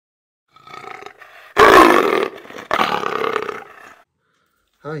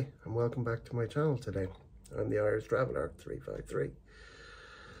Hi, and welcome back to my channel today. I'm the Irish.traveler 353.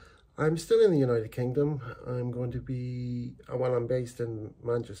 I'm still in the United Kingdom. I'm going to be, well, I'm based in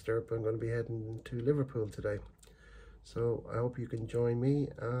Manchester, but I'm going to be heading to Liverpool today. So I hope you can join me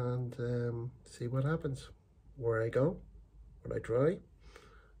and see what happens. Where I go, what I try,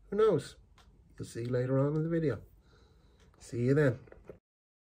 who knows? You'll see later on in the video. See you then.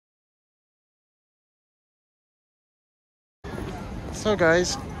 So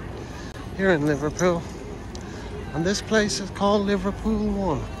guys, here in Liverpool, and this place is called Liverpool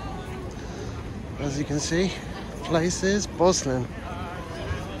ONE. As you can see, the place is bustling.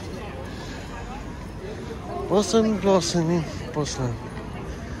 Bustling, bustling, bustling.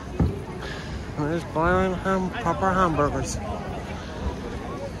 And there's buying proper hamburgers.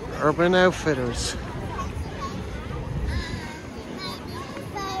 Urban Outfitters.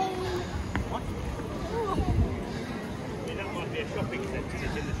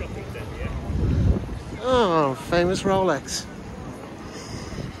 Oh, famous Rolex.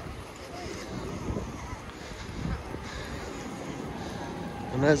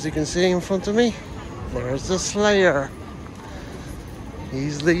 And as you can see in front of me, there's the Slayer.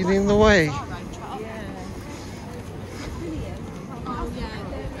 He's leading the way.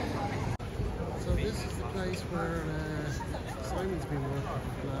 So this is the place where Simon's been working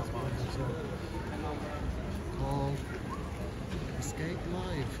for the last month or so, called Escape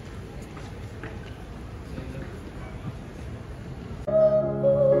Live.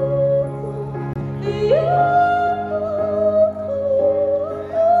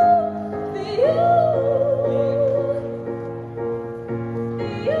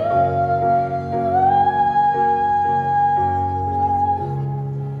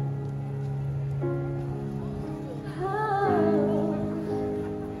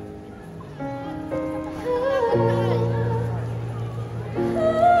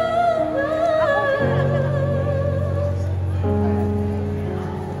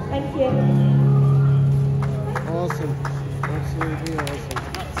 Awesome. Absolutely awesome.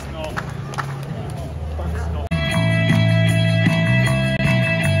 That's not.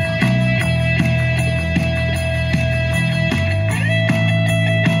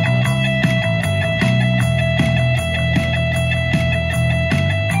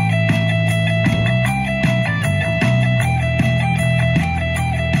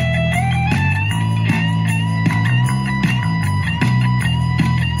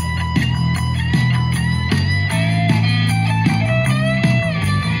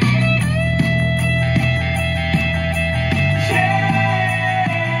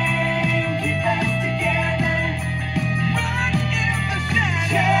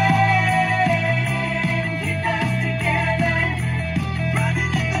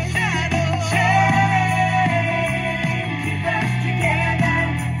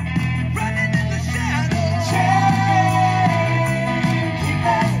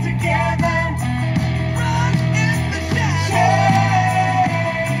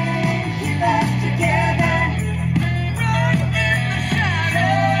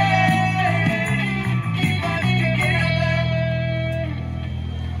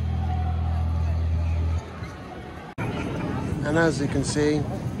 And as you can see,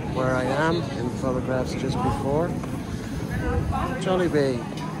 where I am in photographs just before, Jollibee.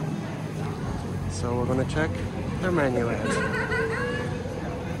 So we're going to check their menu out.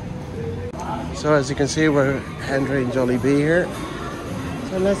 So as you can see, we're entering Jollibee here.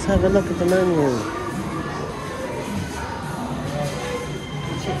 So let's have a look at the menu.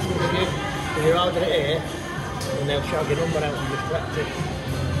 You order it here, and they'll shout your number out and just collect it.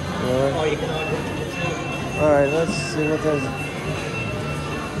 Right. Or you can order it to the team. Alright, let's see what there's.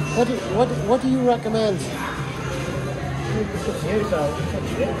 What do you recommend?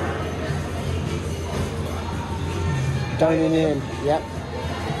 Dining in, yep.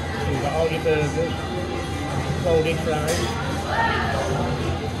 So you've got all your burgers, loaded fries,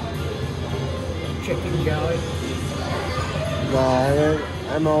 chicken joy. No,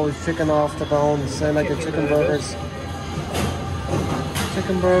 I'm always chicken off the bone, say like a chicken burgers.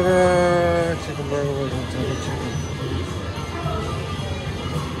 Chicken burger, we're going to take a chicken.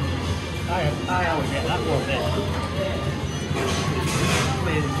 I always get that one there.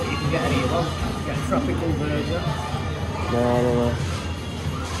 You can get any you want. You get a tropical burger. No. I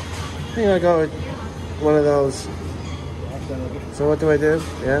think I go with one of those. So what do I do?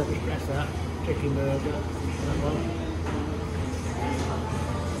 Yeah? Just press that, chicken burger, that one.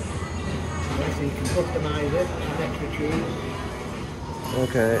 Yeah, so you can customise it, add extra cheese.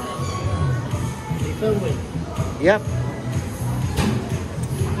 Okay. Are you filming? Yep.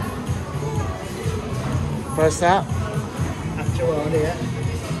 Press that. Have to order, yeah.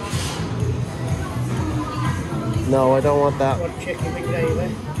 No, I don't want that. Want chicken with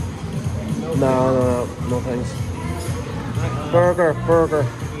gravy? No thanks. Burger.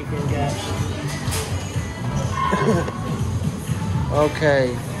 You can get.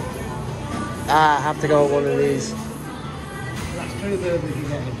 Okay. I have to go with one of these. That's 2 burgers you're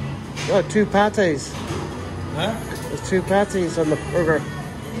getting. Oh, 2 patties. Huh? There's 2 patties on the burger.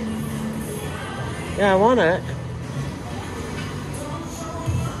 Yeah, I want it.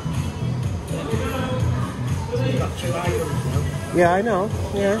 So you've got 2 items now. Yeah, I know.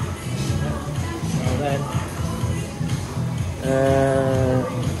 Yeah. So then.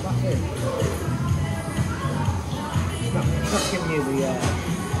 That's it. It's not giving you the.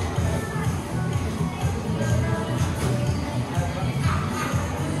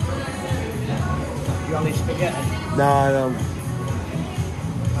 Jolly spaghetti. No, I don't.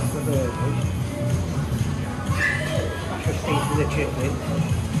 That's the burgers. That's just piece of the chicken.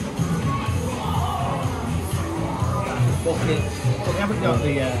 That's the buckets. But we haven't got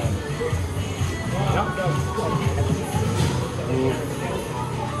the hot dog. The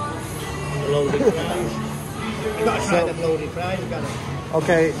loaded fries. You've got to try the loaded fries, you've got to.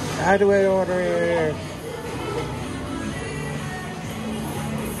 Okay, how do I order here?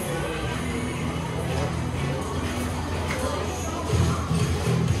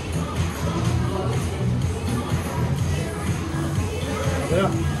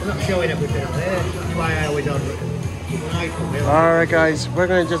 We're not showing everything up there. That's why I always order it. Alright guys, we're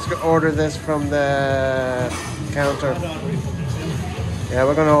going to just order this from the counter. Yeah,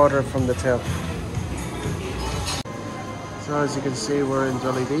 we're going to order it from the till. So as you can see, we're in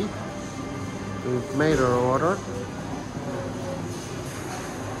Jollibee. We've made our order.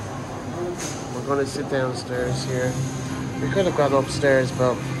 We're going to sit downstairs here. We could have gone upstairs,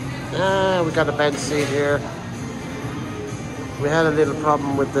 but we got a bench seat here. We had a little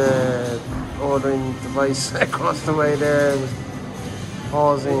problem with the ordering device across the way there. It was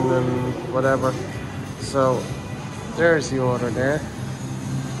pausing and whatever. So there's the order there.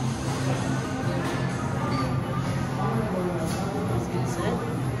 As you can see,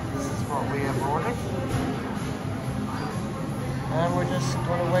 this is what we have ordered. And we're just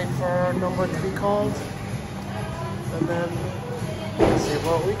going to wait for our number to be called. And then see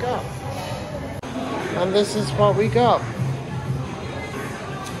what we got. And this is what we got.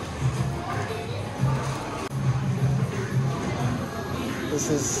 This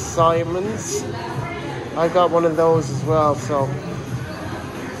is Simon's. I got one of those as well, so.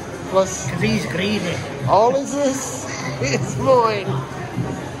 Plus. Because he's greedy. All is this is mine.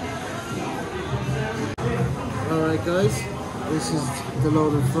 Alright guys, this is the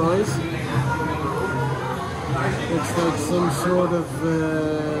loaded fries. Looks like some sort of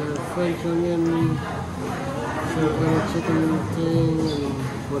French onion, some kind of chicken thing and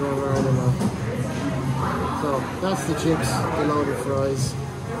whatever, I don't know. So that's the chips, the loaded fries.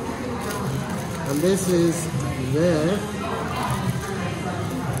 And this is the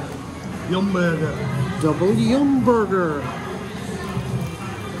Yum burger. double yum burger.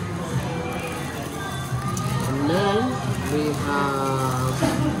 And then we have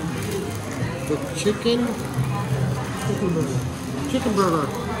the chicken burger.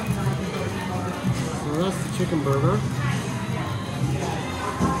 So that's the chicken burger.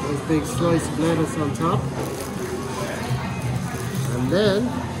 There's a big slice of lettuce on top. And then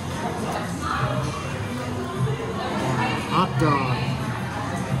hot dog.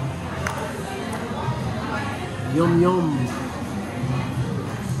 Yum yum.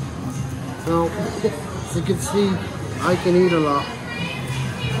 So as you can see, I can eat a lot.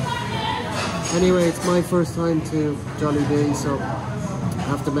 Anyway, it's my first time to Jollibee, so I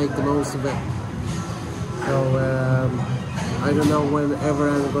have to make the most of it. So I don't know whenever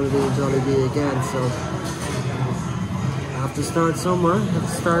I'm going to be in Jollibee again, so I have to start somewhere. I have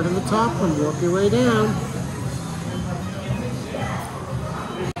to start at the top and work your way down.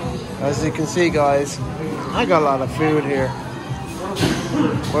 As you can see guys, I got a lot of food here.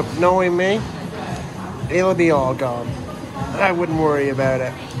 But knowing me, it'll be all gone. I wouldn't worry about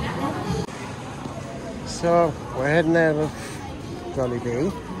it. So we're heading out of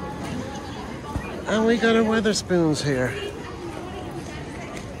Jollibee. And we got our Wetherspoons here.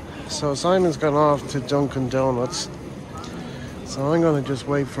 So Simon's gone off to Dunkin' Donuts. So I'm going to just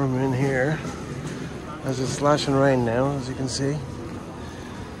wait for him in here. As it's slashing rain now, as you can see.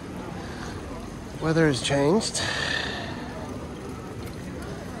 Weather has changed.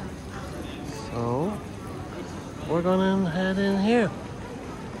 So we're going to head in here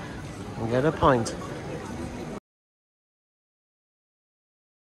and get a pint.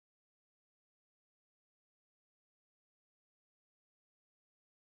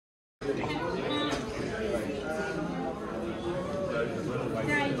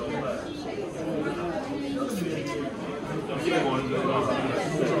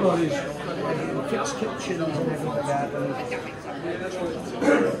 Fixed kitchens and everything like that.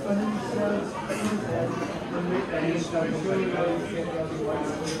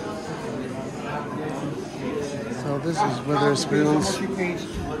 So this is Witherspoon's.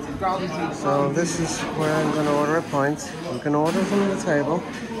 So this is where I'm going to order a pint. You can order from the table.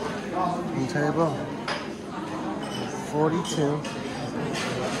 On table 42.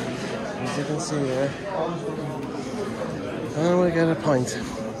 As you can see there. And we get a pint.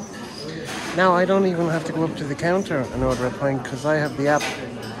 Now I don't even have to go up to the counter and order a pint because I have the app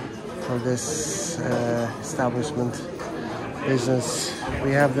for this establishment business.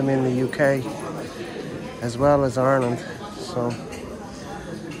 We have them in the UK as well as Ireland, so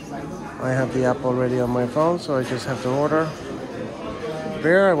I have the app already on my phone, so I just have to order the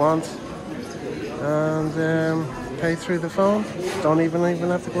beer I want and pay through the phone. Don't even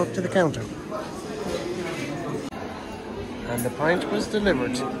have to go up to the counter. And the pint was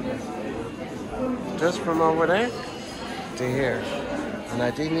delivered just from over there to here, and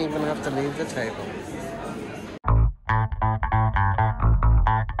I didn't even have to leave the table.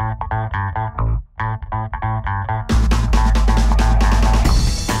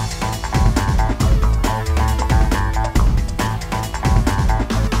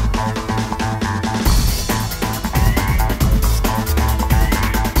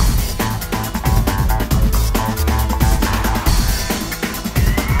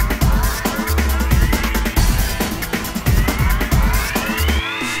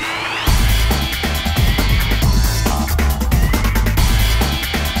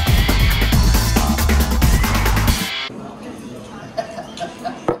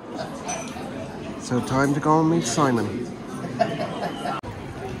 So time to go and meet Simon.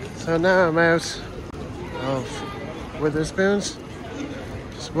 So now I'm out of Witherspoon's.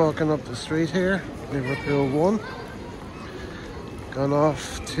 Just walking up the street here, Liverpool ONE. Gone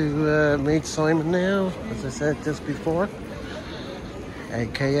off to meet Simon now, as I said just before,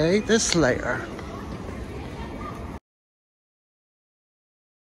 aka the Slayer.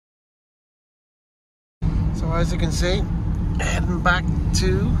 So as you can see, heading back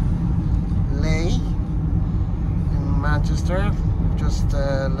to Leigh in Manchester. We've just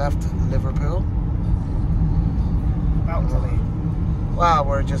left Liverpool. About to leave. Well,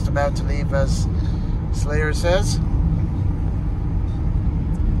 we're just about to leave, as Slayer says.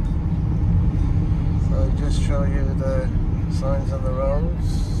 So I'll just show you the signs on the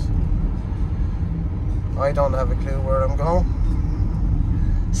roads. I don't have a clue where I'm going.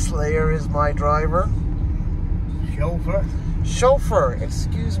 Slayer is my driver. Chauffeur. Chauffeur,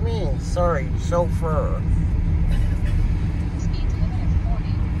 excuse me, sorry, chauffeur.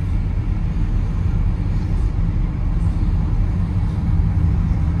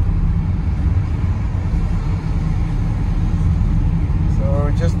 So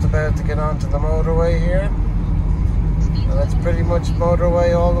we're just about to get onto the motorway here. And that's pretty much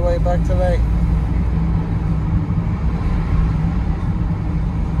motorway all the way back to Leigh.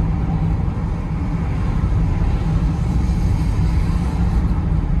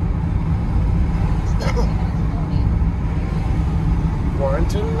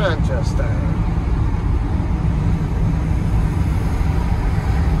 Warrington, Manchester.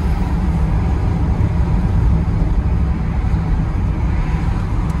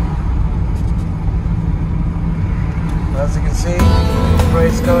 As you can see, grey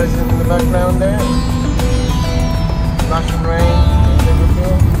skies in the background there. Flashing rain.